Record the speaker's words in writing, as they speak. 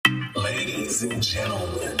Ladies and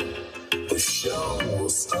gentlemen, the show will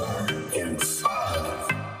start in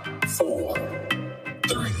 5, 4,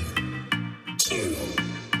 3, 2,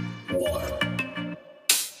 1.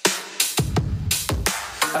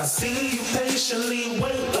 I see you patiently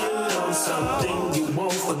waiting on something you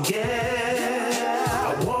won't forget.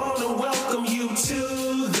 I want to welcome you to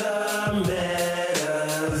the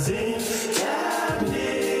Medicine Cabinet.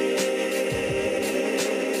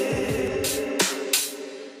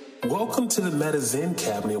 Welcome to the Medicine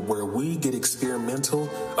Cabinet, where we get experimental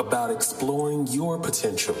about exploring your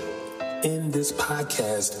potential. In this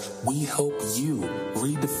podcast, we help you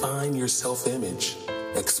redefine your self-image,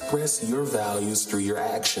 express your values through your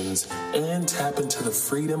actions, and tap into the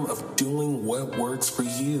freedom of doing what works for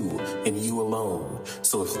you and you alone.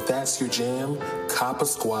 So if that's your jam, cop a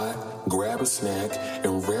squat, grab a snack,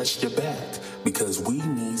 and rest your back, because we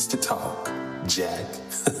needs to talk, Jack.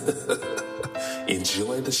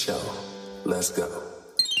 Enjoy the show. Let's go.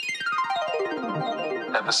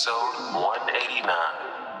 Episode 189.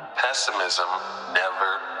 Pessimism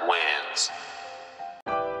never wins.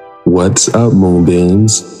 What's up,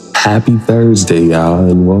 Moonbeams? Happy Thursday, y'all,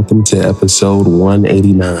 and welcome to episode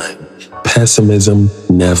 189. Pessimism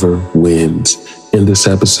never wins. In this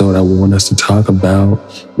episode, I want us to talk about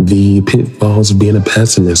the pitfalls of being a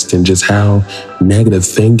pessimist and just how negative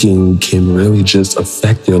thinking can really just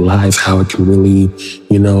affect your life, how it can really,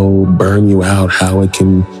 burn you out, how it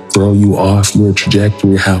can throw you off your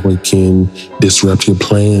trajectory, how it can disrupt your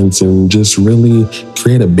plans and just really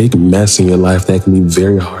create a big mess in your life that can be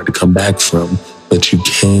very hard to come back from, but you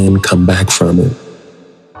can come back from it.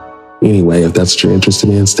 Anyway, if that's what you're interested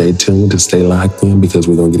in, stay tuned to stay locked in because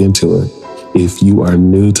we're going to get into it. If you are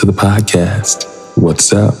new to the podcast,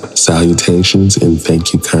 what's up? Salutations, and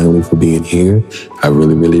thank you kindly for being here. I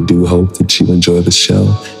really, really do hope that you enjoy the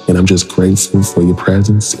show, and I'm just grateful for your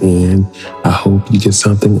presence, and I hope you get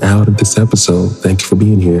something out of this episode. Thank you for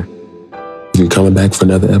being here. If you're coming back for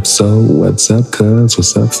another episode, what's up, cuz?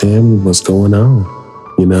 What's up, family? What's going on?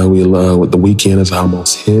 The weekend is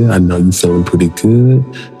almost here. I know you're feeling pretty good.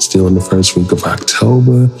 Still in the first week of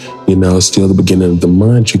October. Still the beginning of the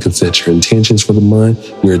month. You can set your intentions for the month,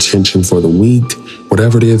 your intention for the week,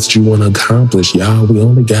 whatever it is that you want to accomplish. Y'all, we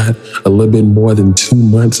only got a little bit more than 2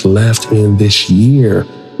 months left in this year.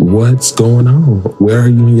 What's going on? Where are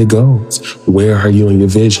you in your goals? Where are you in your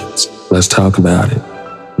visions? Let's talk about it.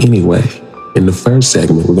 Anyway, in the first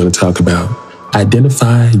segment, we're going to talk about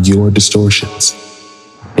identify your distortions.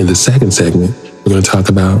 In the second segment, we're going to talk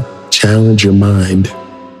about challenge your mind.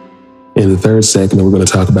 In the third segment, we're going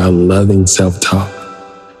to talk about loving self-talk.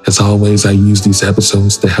 As always, I use these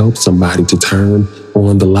episodes to help somebody to turn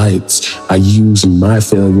on the lights. I use my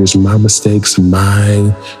failures, my mistakes,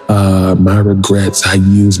 my regrets. I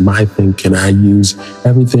use my thinking. I use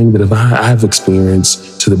everything that I've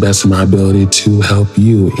experienced to the best of my ability to help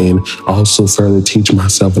you and also further teach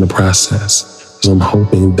myself in the process. So I'm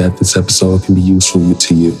hoping that this episode can be useful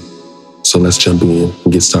to you. So let's jump in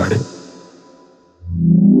and get started.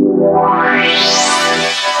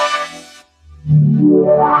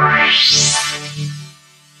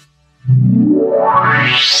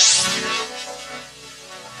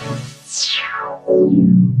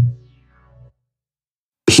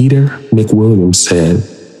 Peter McWilliams said,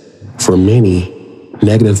 "For many,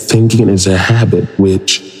 negative thinking is a habit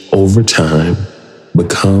which, over time,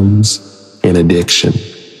 becomes an addiction."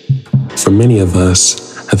 For many of us,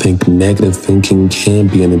 I think negative thinking can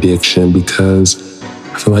be an addiction because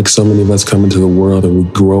I feel like so many of us come into the world and we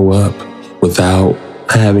grow up without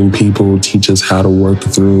having people teach us how to work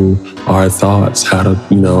through our thoughts,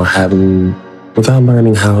 without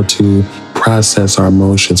learning how to process our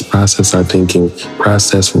emotions, process our thinking,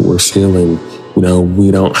 process what we're feeling. We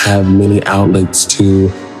don't have many outlets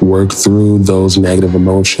to work through those negative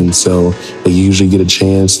emotions. So they usually get a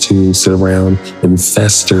chance to sit around and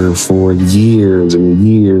fester for years and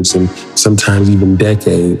years and sometimes even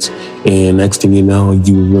decades. And next thing you know,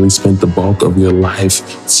 you really spent the bulk of your life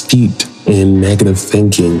steeped in negative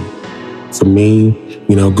thinking. For me,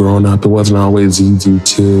 growing up, it wasn't always easy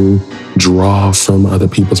to draw from other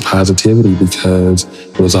people's positivity because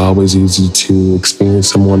it was always easy to experience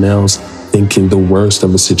someone else thinking the worst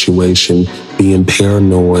of a situation, being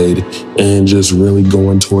paranoid, and just really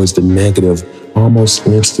going towards the negative almost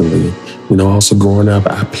instantly. Also growing up,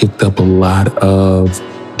 I picked up a lot of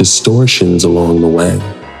distortions along the way.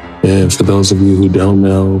 And for those of you who don't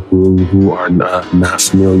know, who are not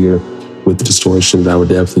familiar with distortions, I would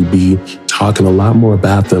definitely be talking a lot more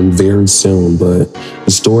about them very soon. But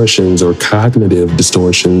distortions or cognitive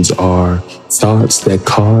distortions are thoughts that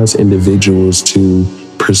cause individuals to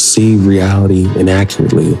perceive reality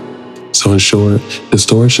inaccurately. So in short,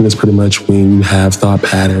 distortion is pretty much when you have thought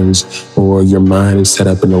patterns or your mind is set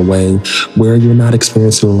up in a way where you're not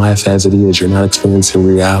experiencing life as it is. You're not experiencing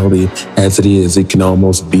reality as it is. It can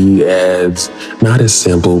almost be as, not as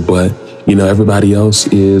simple, but, everybody else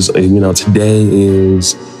is, today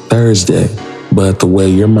is Thursday, but the way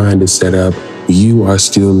your mind is set up, you are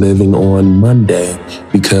still living on Monday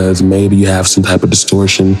because maybe you have some type of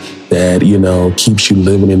distortion that, keeps you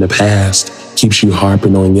living in the past, keeps you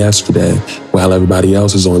harping on yesterday while everybody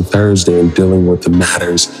else is on Thursday and dealing with the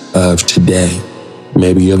matters of today.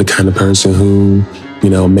 Maybe you're the kind of person who,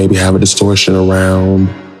 maybe have a distortion around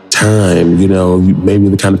time. Maybe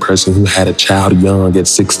the kind of person who had a child young at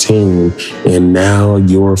 16 and now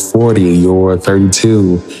you're 40, you're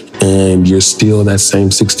 32, and you're still that same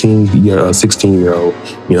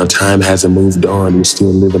 16-year-old. Time hasn't moved on. You're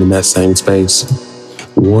still living in that same space.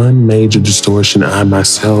 One major distortion I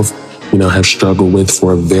myself, have struggled with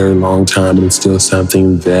for a very long time, and it's still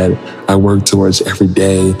something that I work towards every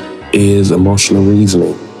day, is emotional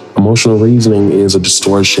reasoning. Emotional reasoning is a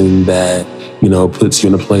distortion that, puts you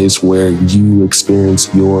in a place where you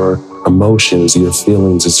experience your emotions, your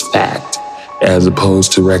feelings as fact, as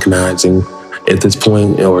opposed to recognizing at this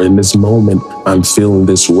point or in this moment, I'm feeling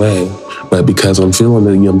this way. But because I'm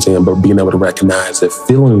feeling it, but being able to recognize that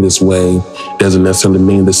feeling this way doesn't necessarily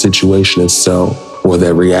mean the situation is so, or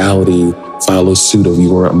that reality follows suit of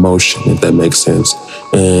your emotion, if that makes sense.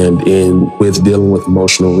 And with dealing with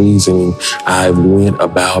emotional reasoning, I went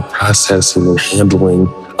about processing and handling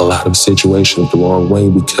a lot of situations the wrong way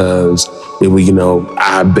because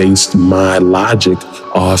I based my logic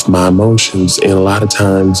off my emotions. And a lot of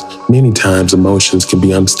times, many times, emotions can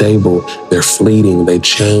be unstable. They're fleeting. They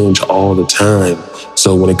change all the time.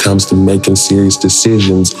 So when it comes to making serious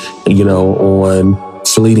decisions, on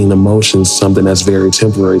fleeting emotions, something that's very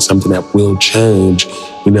temporary, something that will change,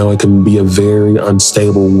 it can be a very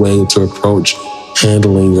unstable way to approach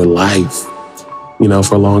handling your life.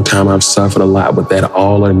 For a long time, I've suffered a lot with that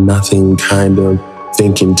all or nothing kind of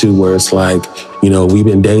thinking too, where it's like, we've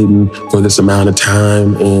been dating for this amount of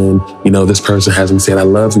time and, this person hasn't said I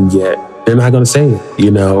love you yet. They're not going to say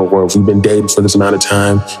it, or if we've been dating for this amount of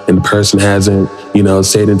time and the person hasn't,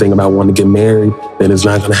 said anything about wanting to get married, then it's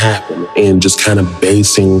not going to happen. And just kind of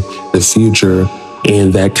basing the future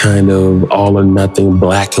in that kind of all or nothing,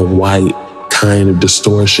 black and white kind of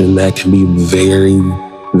distortion that can be very,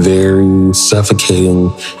 very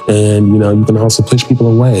suffocating. And, you can also push people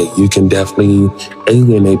away. You can definitely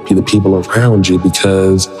alienate the people around you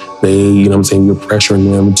because they, you're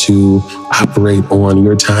pressuring them to operate on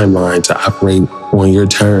your timeline, to operate on your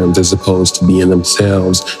terms as opposed to being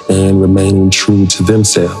themselves and remaining true to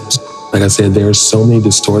themselves. Like I said, there's so many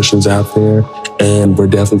distortions out there, and we're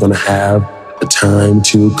definitely going to have a time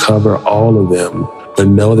to cover all of them. But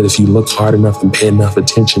know that if you look hard enough and pay enough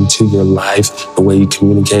attention to your life, the way you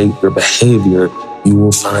communicate, your behavior, you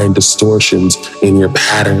will find distortions in your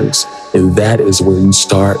patterns. And that is where you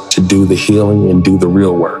start to do the healing and do the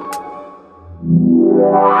real work.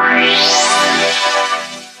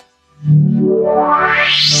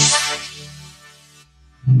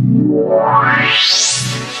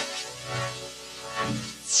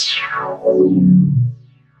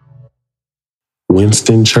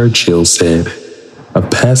 Winston Churchill said, "A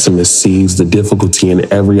pessimist sees the difficulty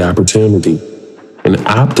in every opportunity. An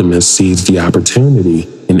optimist sees the opportunity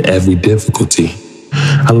in every difficulty."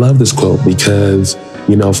 I love this quote because,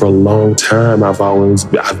 for a long time,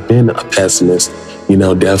 I've been a pessimist,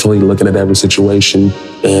 definitely looking at every situation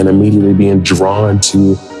and immediately being drawn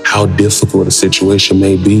to how difficult a situation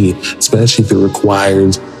may be, especially if it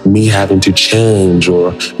requires me having to change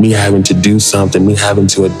or me having to do something, me having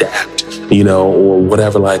to adapt, or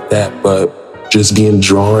whatever like that. But just being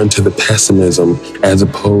drawn to the pessimism as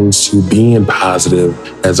opposed to being positive,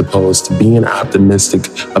 as opposed to being optimistic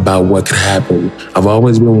about what could happen. I've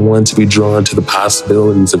always been one to be drawn to the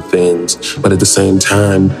possibilities of things, but at the same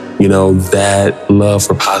time, that love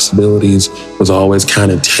for possibilities was always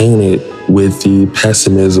kind of tainted with the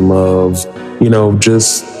pessimism of,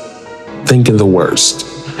 just thinking the worst.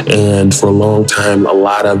 And for a long time,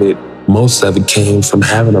 most of it came from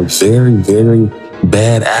having a very, very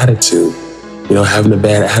bad attitude. Having a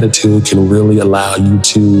bad attitude can really allow you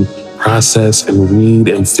to process and read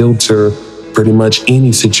and filter pretty much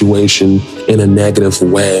any situation in a negative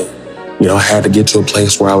way. I had to get to a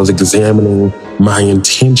place where I was examining my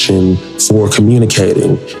intention for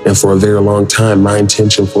communicating. And for a very long time, my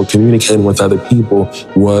intention for communicating with other people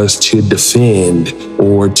was to defend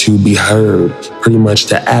or to be heard, pretty much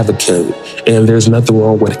to advocate. And there's nothing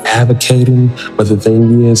wrong with advocating, but the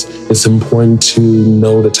thing is, it's important to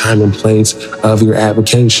know the time and place of your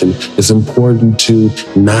advocation. It's important to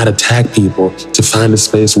not attack people, to find a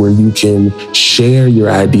space where you can share your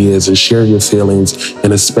ideas and share your feelings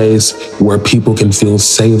in a space where people can feel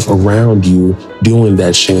safe around you doing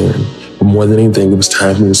that sharing. But more than anything, it was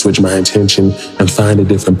time for me to switch my intention and find a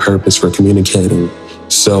different purpose for communicating.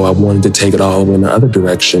 So I wanted to take it all in the other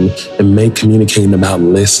direction and make communicating about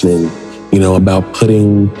listening, about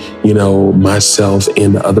putting, myself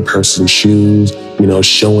in the other person's shoes,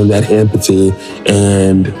 showing that empathy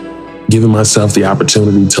and giving myself the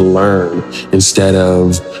opportunity to learn instead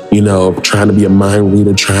of, trying to be a mind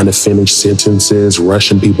reader, trying to finish sentences,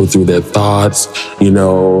 rushing people through their thoughts,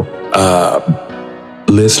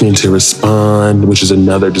 listening to respond, which is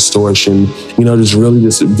another distortion,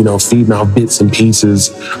 just feeding off bits and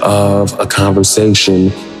pieces of a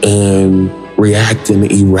conversation and reacting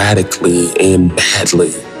erratically and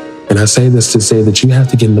badly. And I say this to say that you have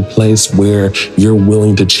to get in a place where you're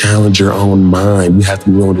willing to challenge your own mind. You have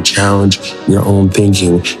to be willing to challenge your own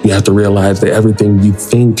thinking. You have to realize that everything you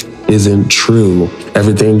think isn't true.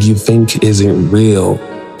 Everything you think isn't real.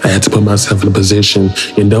 I had to put myself in a position,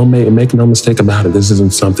 and don't make no mistake about it. This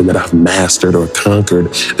isn't something that I've mastered or conquered.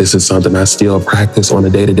 This is something I still practice on a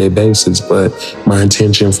day-to-day basis. But my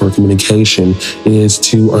intention for communication is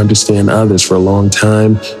to understand others. For a long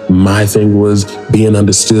time, my thing was being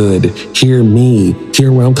understood. Hear me,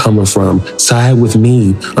 hear where I'm coming from, side with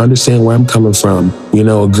me, understand where I'm coming from,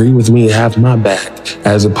 agree with me, have my back,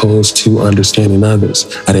 as opposed to understanding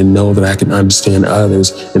others. I didn't know that I could understand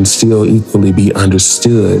others and still equally be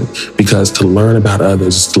understood. Because to learn about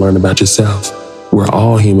others is to learn about yourself. We're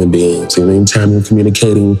all human beings, and anytime you're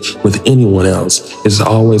communicating with anyone else, it's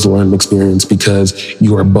always a learning experience because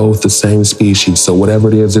you are both the same species. So whatever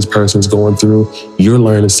it is this person's going through, you're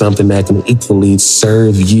learning something that can equally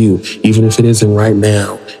serve you. Even if it isn't right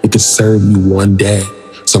now, it could serve you one day.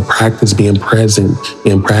 So practice being present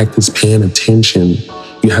and practice paying attention.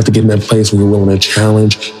 You have to get in that place where you're willing to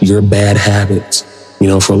challenge your bad habits.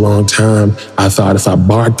 For a long time, I thought if I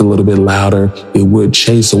barked a little bit louder, it would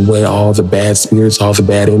chase away all the bad spirits, all the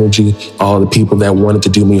bad energy, all the people that wanted to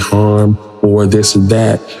do me harm or this and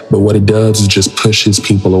that. But what it does is just pushes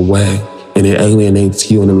people away, and it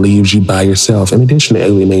alienates you and it leaves you by yourself, in addition to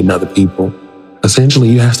alienating other people. Essentially,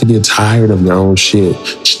 you have to get tired of your own shit.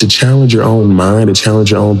 To challenge your own mind, to challenge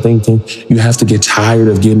your own thinking, you have to get tired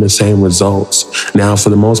of getting the same results. Now, for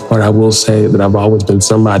the most part, I will say that I've always been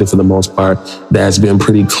somebody, for the most part, that's been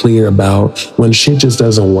pretty clear about when shit just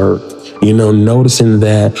doesn't work. Noticing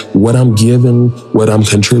that what I'm giving, what I'm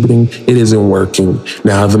contributing, it isn't working.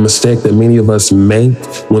 Now, the mistake that many of us make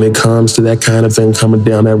when it comes to that kind of thing coming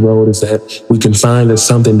down that road is that we can find that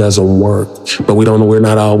something doesn't work, but we're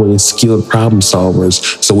not always skilled problem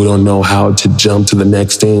solvers, so we don't know how to jump to the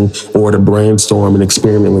next thing or to brainstorm and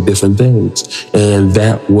experiment with different things. And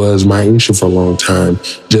that was my issue for a long time.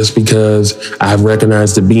 Just because I've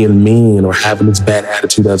recognized that being mean or having this bad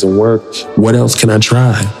attitude doesn't work, what else can I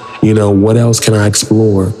try? What else can I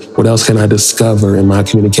explore? What else can I discover in my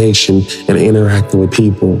communication and interacting with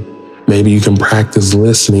people? Maybe you can practice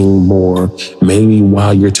listening more. Maybe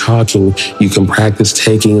while you're talking, you can practice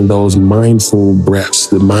taking those mindful breaths,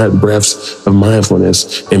 breaths of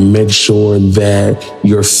mindfulness, and make sure that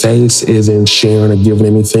your face isn't sharing or giving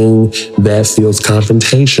anything that feels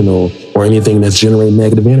confrontational or anything that's generating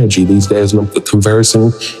negative energy. These days, when I'm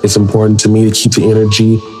conversing, it's important to me to keep the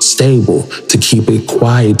energy stable, to keep it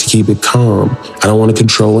quiet, to keep it calm. I don't want to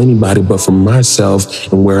control anybody, but for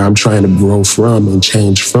myself and where I'm trying to grow from and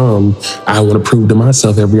change from, I want to prove to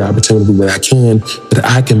myself every opportunity that I can that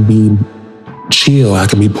I can be chill, I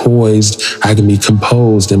can be poised, I can be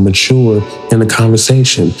composed and mature in the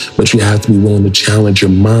conversation. But you have to be willing to challenge your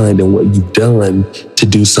mind and what you've done to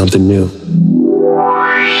do something new.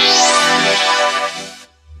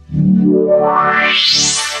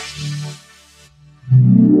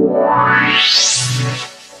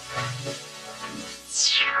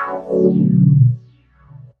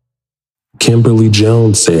 Kimberly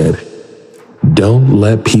Jones said, "Don't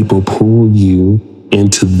let people pull you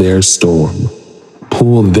into their storm.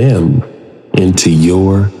 Pull them into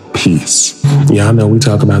your peace." Yeah, I know we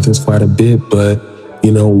talk about this quite a bit, but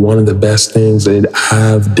one of the best things that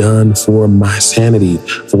I've done for my sanity,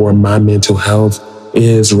 for my mental health,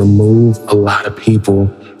 is remove a lot of people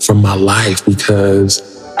from my life, because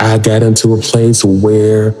I got into a place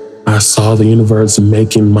where I saw the universe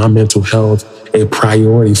making my mental health a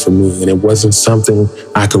priority for me, and it wasn't something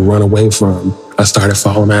I could run away from. I started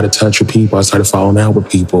falling out of touch with people. I started falling out with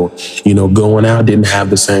people. Going out didn't have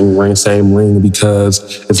the same ring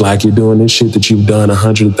because it's like you're doing this shit that you've done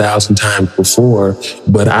 100,000 times before.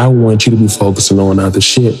 But I want you to be focusing on other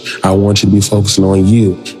shit. I want you to be focusing on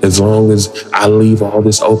you. As long as I leave all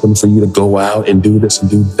this open for you to go out and do this and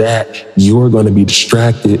do that, you're going to be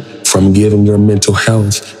distracted from giving your mental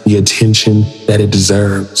health the attention that it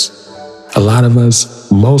deserves. A lot of us,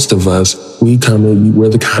 most of us, we're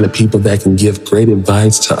the kind of people that can give great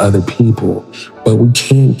advice to other people, but we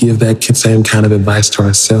can't give that same kind of advice to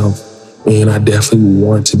ourselves. And I definitely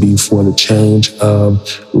want to be for the change of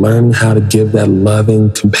learning how to give that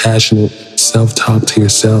loving, compassionate self-talk to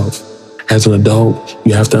yourself. As an adult,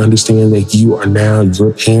 you have to understand that you are now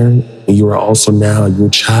your parent and you are also now your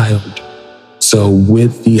child. So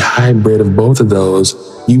with the hybrid of both of those,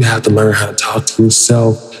 you have to learn how to talk to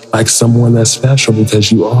yourself like someone that's special,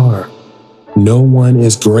 because you are. No one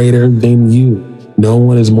is greater than you. No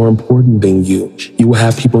one is more important than you. You will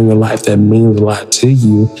have people in your life that means a lot to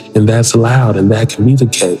you, and that's allowed, and that can be the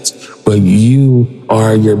case. But you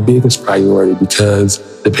are your biggest priority, because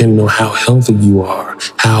depending on how healthy you are,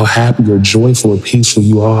 how happy or joyful or peaceful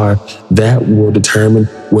you are, that will determine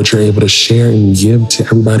what you're able to share and give to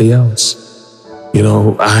everybody else.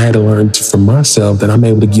 I had to learn from myself that I'm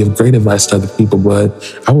able to give great advice to other people,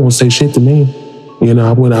 but I won't say shit to me.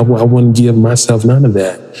 I wouldn't give myself none of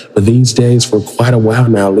that. But these days, for quite a while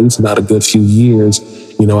now, at least about a good few years,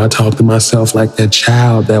 I talk to myself like that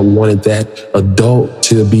child that wanted that adult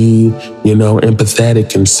to be,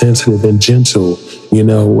 empathetic and sensitive and gentle.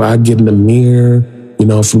 I get in the mirror,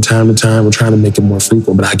 from time to time. I'm trying to make it more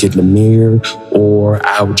frequent, but I get in the mirror, or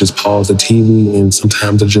I would just pause the TV, and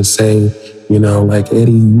sometimes I just say, like,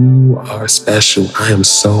 Eddie, you are special. I am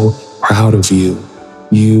so proud of you.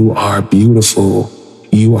 You are beautiful.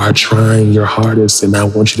 You are trying your hardest, and I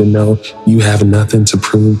want you to know you have nothing to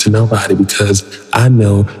prove to nobody, because I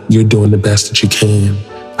know you're doing the best that you can.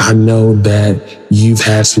 I know that you've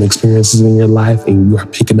had some experiences in your life, and you are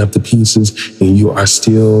picking up the pieces, and you are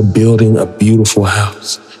still building a beautiful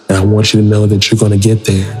house. And I want you to know that you're going to get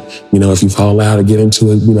there. If you fall out or get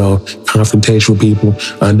into a, confrontation with people,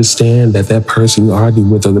 understand that person you argue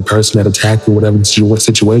with, or the person that attacked you, whatever the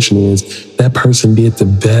situation is, that person did the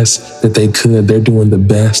best that they could. They're doing the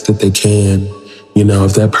best that they can.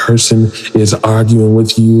 If that person is arguing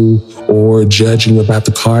with you or judging about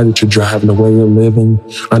the car that you're driving, the way you're living,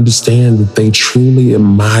 understand that they truly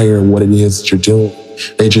admire what it is that you're doing.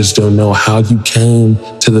 They just don't know how you came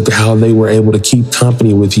to how they were able to keep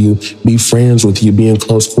company with you, be friends with you, be in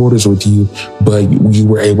close quarters with you, but you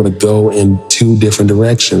were able to go in two different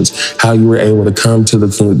directions. How you were able to come to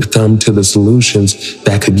the solutions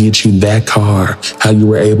that could get you that car. How you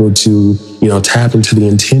were able to, tap into the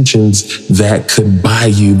intentions that could buy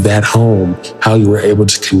you that home. How you were able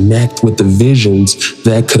to connect with the visions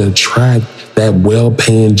that could attract that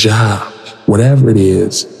well-paying job, whatever it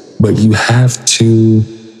is. But you have to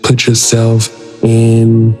put yourself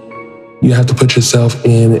in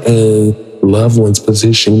a loved one's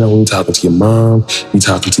position. When you're talking to your mom, you're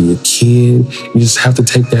talking to your kid, you just have to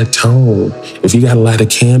take that tone. If you got to light a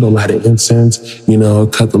candle, light an incense,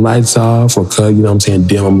 cut the lights off, or dim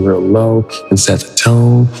them real low and set the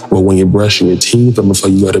tone. Or when you're brushing your teeth or before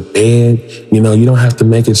you go to bed, you don't have to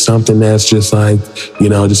make it something that's just like,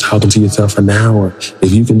 just talking to yourself an hour.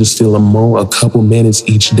 If you can just steal a couple minutes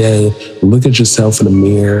each day, look at yourself in the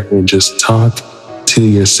mirror and just talk to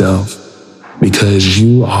yourself. Because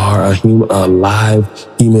you are a live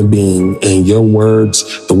human being, and your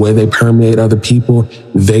words, the way they permeate other people,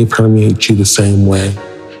 they permeate you the same way.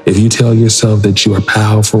 If you tell yourself that you are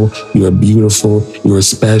powerful, you are beautiful, you are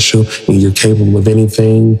special, and you're capable of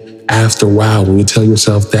anything, after a while, when you tell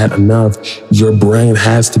yourself that enough, your brain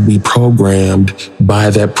has to be programmed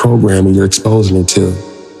by that programming you're exposing it to.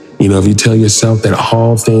 If you tell yourself that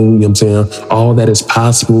all that is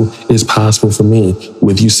possible for me.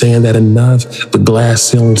 With you saying that enough, the glass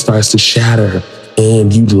ceiling starts to shatter,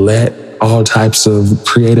 and you let all types of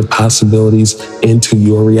creative possibilities into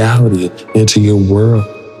your reality, into your world.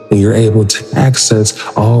 And you're able to access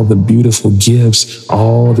all the beautiful gifts,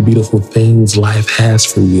 all the beautiful things life has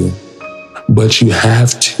for you. But you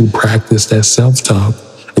have to practice that self-talk.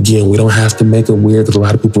 Again, we don't have to make it weird that a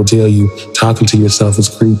lot of people tell you talking to yourself is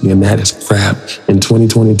creepy, and that is crap. In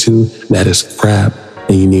 2022, that is crap,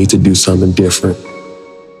 and you need to do something different.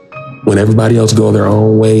 When everybody else go their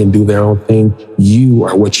own way and do their own thing, you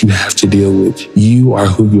are what you have to deal with. You are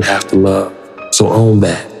who you have to love. So own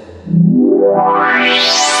that.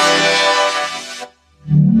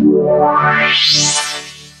 What's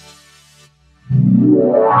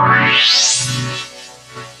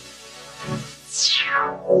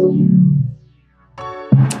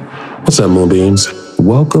up, Moonbeams?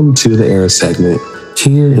 Welcome to the Air segment.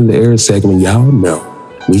 Here in the Air segment, y'all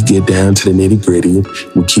know we get down to the nitty gritty,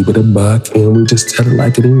 we keep it a buck, and we just tell it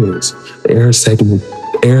like it is. The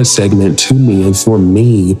Air segment to me and for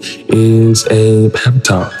me is a pep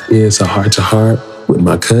talk. It's a heart to heart with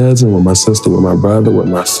my cousin, with my sister, with my brother, with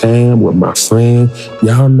my fam, with my friend.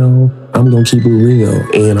 Y'all know I'm going to keep it real,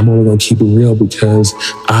 and I'm only going to keep it real because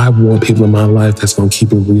I want people in my life that's going to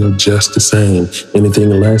keep it real just the same. Anything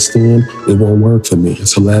less than, it won't work for me.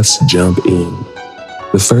 So let's jump in.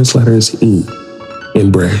 The first letter is E,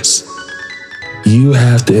 embrace. You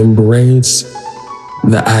have to embrace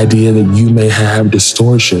the idea that you may have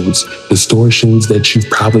distortions that you've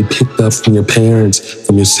probably picked up from your parents,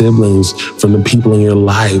 from your siblings, from the people in your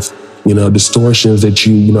life. Distortions that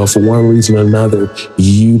you for one reason or another,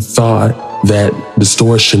 you thought that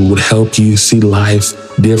distortion would help you see life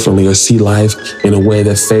differently or see life in a way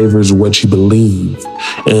that favors what you believe.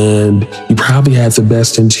 And you probably had the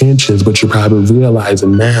best intentions, but you're probably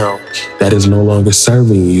realizing now that is no longer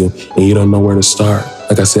serving you and you don't know where to start.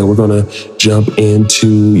 Like I said, we're going to jump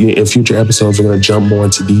into, in future episodes, we're going to jump more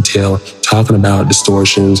into detail talking about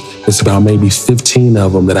distortions. It's about maybe 15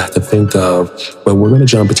 of them that I could think of, but we're going to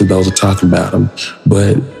jump into those and talk about them.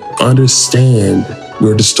 But understand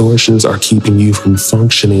your distortions are keeping you from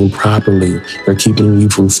functioning properly. They're keeping you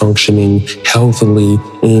from functioning healthily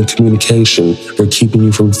in communication. They're keeping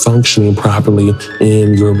you from functioning properly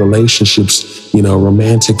in your relationships,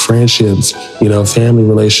 romantic friendships, family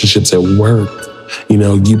relationships at work.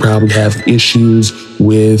 You probably have issues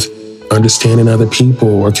with understanding other people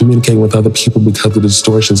or communicating with other people because of the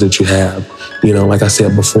distortions that you have. Like I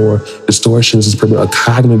said before, distortions is pretty, a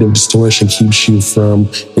cognitive distortion keeps you from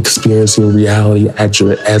experiencing reality as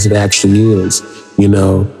it actually is.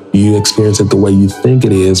 You experience it the way you think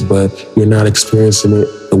it is, but you're not experiencing it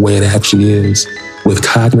the way it actually is. With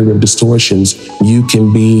cognitive distortions, you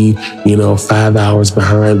can be, 5 hours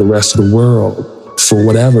behind the rest of the world for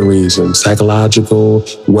whatever reason, psychological,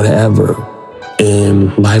 whatever.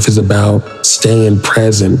 And life is about staying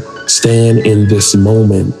present, staying in this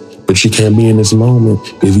moment. But you can't be in this moment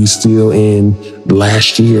if you're still in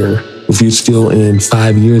last year, if you're still in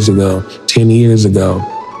 5 years ago, 10 years ago.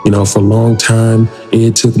 For a long time,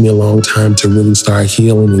 it took me a long time to really start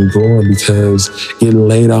healing and growing because getting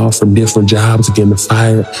laid off from different jobs, getting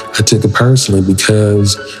fired, I took it personally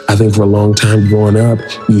because I think for a long time growing up,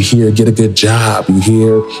 you hear get a good job, you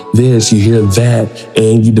hear this, you hear that,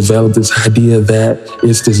 and you develop this idea that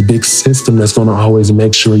it's this big system that's going to always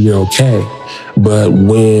make sure you're okay. But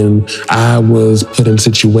when I was put in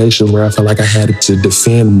situations where I felt like I had to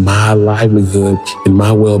defend my livelihood and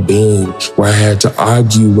my well-being, where I had to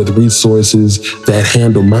argue with resources that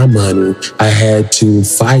handle my money, I had to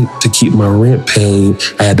fight to keep my rent paid,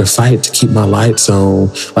 I had to fight to keep my lights on,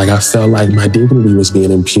 like I felt like my dignity was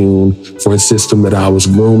being impugned for a system that I was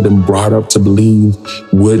groomed and brought up to believe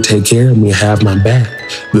would take care of me and have my back.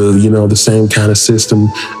 The same kind of system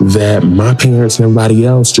that my parents and everybody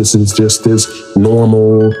else is just this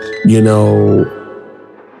normal,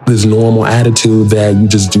 this normal attitude that you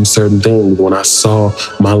just do certain things. When I saw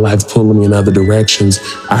my life pulling me in other directions,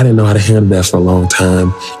 I didn't know how to handle that for a long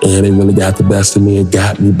time. And it really got the best of me. It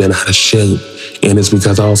got me bent out of shape. And it's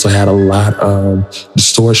because I also had a lot of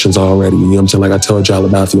distortions already. You know what I'm saying? Like I told y'all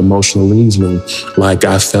about the emotional reasoning. Like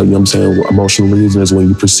I felt, emotional reasoning is when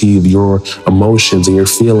you perceive your emotions and your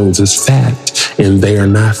feelings as fact, and they are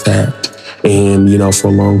not fact. And, for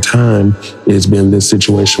a long time, it's been this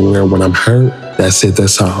situation where when I'm hurt, that's it,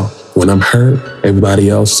 that's all. When I'm hurt, everybody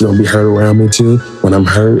else is going to be hurt around me too. When I'm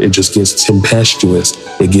hurt, it just gets tempestuous.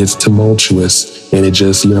 It gets tumultuous, and it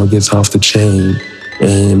just, gets off the chain.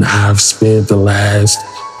 And I've spent the last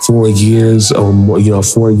 4 years or more,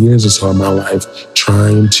 4 years or so of my life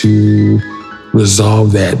trying to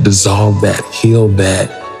resolve that, dissolve that, heal that,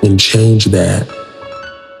 and change that.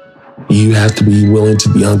 You have to be willing to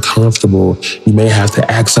be uncomfortable. You may have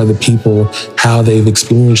to ask other people how they've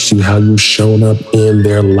experienced you, how you've shown up in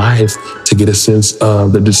their life to get a sense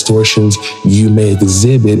of the distortions you may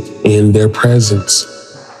exhibit in their presence.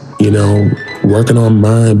 Working on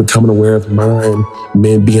mine, becoming aware of mine,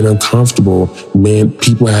 meant being uncomfortable, meant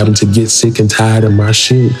people having to get sick and tired of my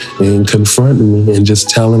shit and confronting me and just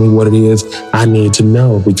telling me what it is I need to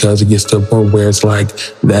know, because it gets to a point where it's like,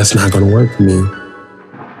 that's not going to work for me.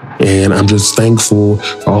 And I'm just thankful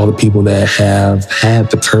for all the people that have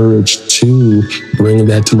had the courage to bring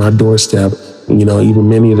that to my doorstep. Even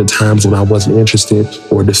many of the times when I wasn't interested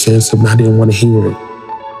or defensive and I didn't want to hear it.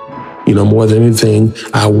 More than anything,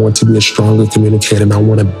 I want to be a stronger communicator, and I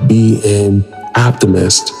want to be an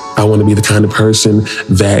optimist. I want to be the kind of person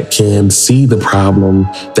that can see the problem,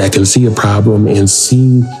 that can see a problem and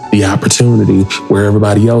see the opportunity, where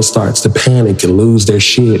everybody else starts to panic and lose their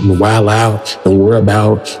shit and wild out and worry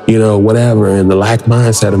about, whatever, and the lack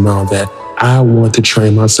mindset and all that. I want to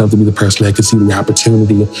train myself to be the person that can see the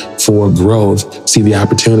opportunity for growth, see the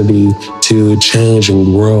opportunity to change and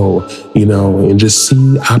grow, and just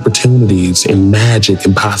see opportunities and magic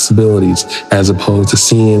and possibilities, as opposed to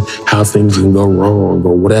seeing how things can go wrong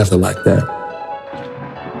or whatever like that.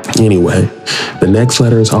 Anyway, the next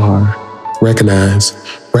letters are recognize.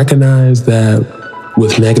 Recognize that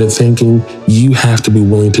with negative thinking, you have to be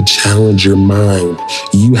willing to challenge your mind.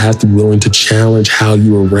 You have to be willing to challenge how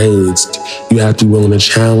you were raised. You have to be willing to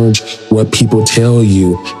challenge what people tell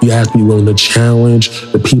you. You have to be willing to challenge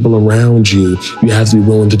the people around you. You have to be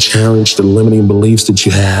willing to challenge the limiting beliefs that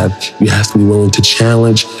you have. You have to be willing to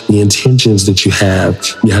challenge the intentions that you have.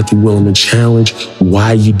 You have to be willing to challenge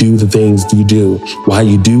why you do the things you do, why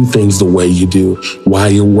you do things the way you do, why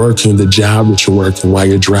you're working the job that you're working, why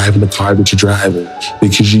you're driving the car that you're driving.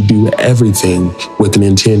 Because you do everything with an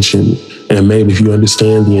intention. And maybe if you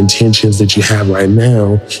understand the intentions that you have right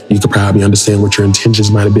now, you could probably understand what your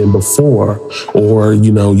intentions might have been before. Or,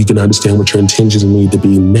 you can understand what your intentions need to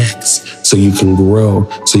be next, so you can grow,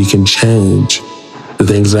 so you can change. The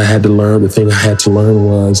things I had to learn, the thing I had to learn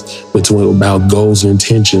was about goals and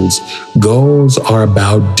intentions. Goals are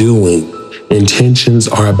about doing. Intentions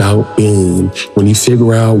are about being. When you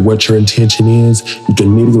figure out what your intention is, you can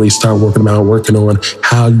immediately start working on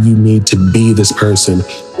how you need to be this person.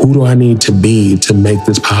 Who do I need to be to make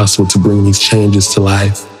this possible, to bring these changes to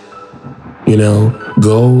life?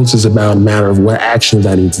 Goals is about a matter of what actions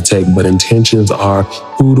I need to take, but intentions are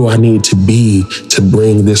who do I need to be to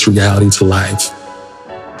bring this reality to life?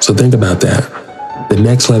 So think about that. The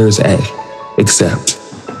next letter is A, accept.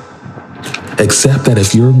 Accept that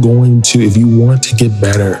if you want to get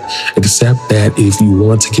better, accept that if you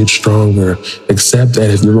want to get stronger, accept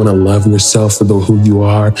that if you're going to love yourself for who you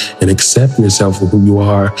are and accept yourself for who you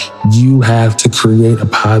are, you have to create a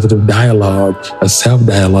positive dialogue, a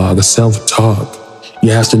self-dialogue, a self-talk.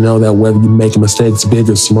 You have to know that whether you make mistakes big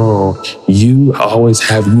or small, you always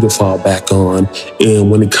have you to fall back on.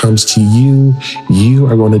 And when it comes to you, you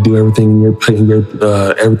are going to do everything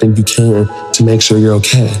everything you can to make sure you're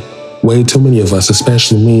okay. Way too many of us,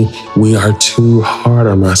 especially me, we are too hard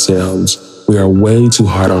on ourselves. We are way too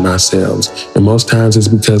hard on ourselves. And most times it's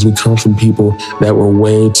because we come from people that were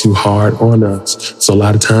way too hard on us. So a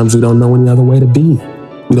lot of times we don't know any other way to be.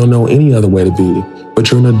 We don't know any other way to be. But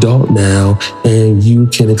you're an adult now and you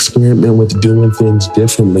can experiment with doing things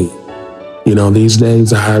differently. These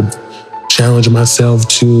days I challenge myself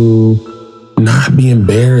to not be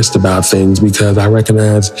embarrassed about things, because I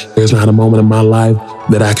recognize there's not a moment in my life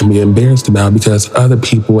that I can be embarrassed about, because other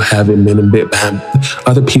people have been embarrassed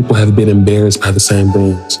by the same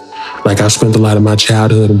things. Like I spent a lot of my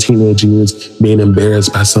childhood and teenage years being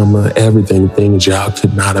embarrassed by some of everything, things y'all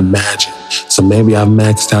could not imagine. So maybe I've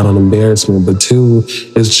maxed out on embarrassment, but two,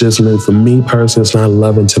 it's just for me personally, it's not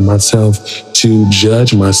loving to myself to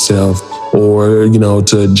judge myself or,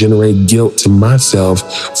 to generate guilt to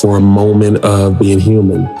myself for a moment of being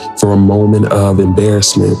human, for a moment of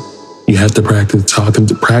embarrassment. You have to practice talking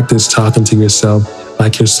to yourself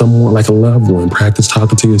like you're someone, like a loved one. Practice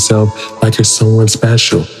talking to yourself like you're someone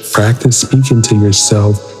special. Practice speaking to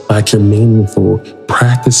yourself like you're meaningful.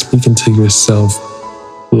 Practice speaking to yourself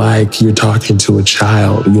like you're talking to a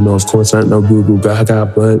child. Of course, not no goo goo gaga,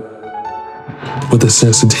 but with the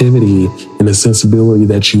sensitivity and the sensibility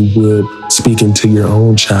that you would speaking to your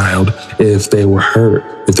own child if they were hurt,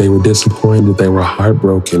 if they were disappointed, if they were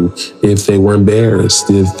heartbroken, if they were embarrassed,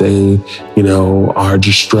 if they, are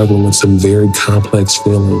just struggling with some very complex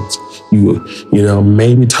feelings.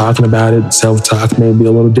 Maybe talking about it, self-talk may be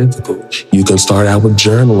a little difficult. You can start out with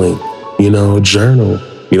journaling, journal.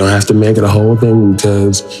 You don't have to make it a whole thing,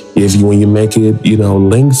 because when you make it,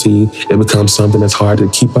 lengthy, it becomes something that's hard to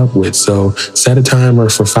keep up with. So set a timer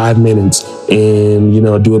for 5 minutes and,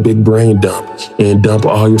 do a big brain dump and dump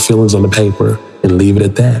all your feelings on the paper and leave it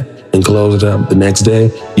at that and close it up. The next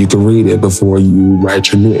day, you can read it before you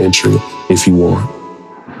write your new entry if you want.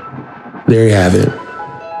 There you have it.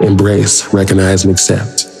 Embrace, recognize, and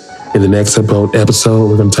accept. In the next episode,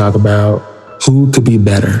 we're going to talk about who could be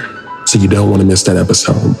better. So you don't want to miss that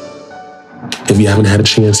episode. If you haven't had a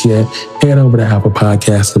chance yet, head over to Apple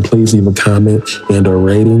Podcasts and please leave a comment and a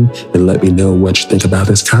rating and let me know what you think about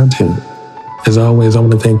this content. As always, I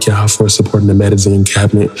want to thank y'all for supporting the Medicine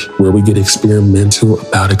Cabinet, where we get experimental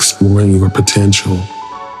about exploring your potential.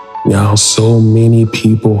 Y'all, so many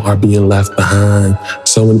people are being left behind.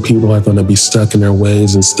 So many people are going to be stuck in their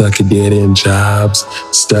ways and stuck at dead-end jobs,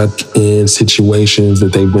 stuck in situations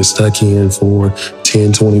that they've been stuck in for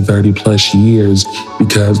 10, 20, 30 plus years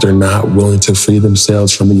because they're not willing to free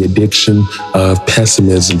themselves from the addiction of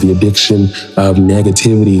pessimism, the addiction of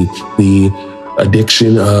negativity, the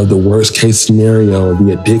addiction of the worst case scenario,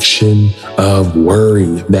 the addiction of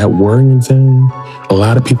worry. That worrying thing, a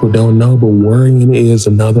lot of people don't know, but worrying is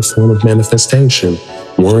another form of manifestation.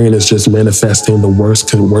 Worrying is just manifesting the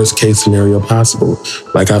worst case scenario possible.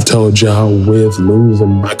 Like I've told y'all with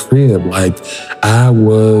losing my crib, like I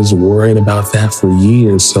was worrying about that for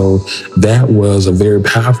years. So that was a very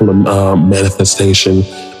powerful manifestation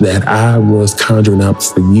that I was conjuring up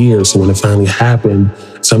for years. So when it finally happened,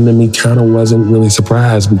 something in me kind of wasn't really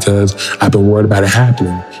surprised because I've been worried about it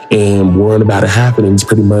happening. And worrying about it happening is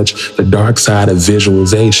pretty much the dark side of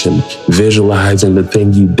visualization, visualizing the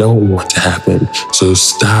thing you don't want to happen. So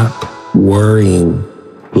stop worrying.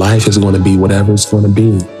 Life is going to be whatever it's going to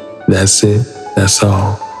be. That's it. That's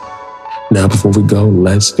all. Now, before we go,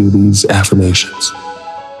 let's do these affirmations.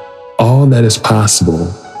 All that is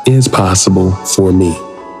possible for me.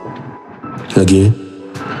 Again,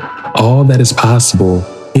 all that is possible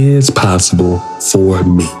for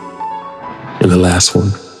me. And the last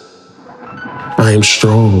one. I am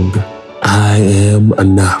strong. I am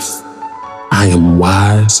enough. I am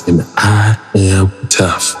wise and I am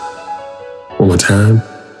tough. One more time.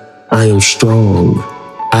 I am strong.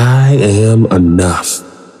 I am enough.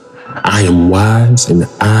 I am wise and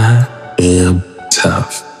I am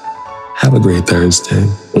tough. Have a great Thursday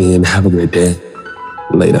and have a great day.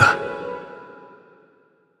 Later.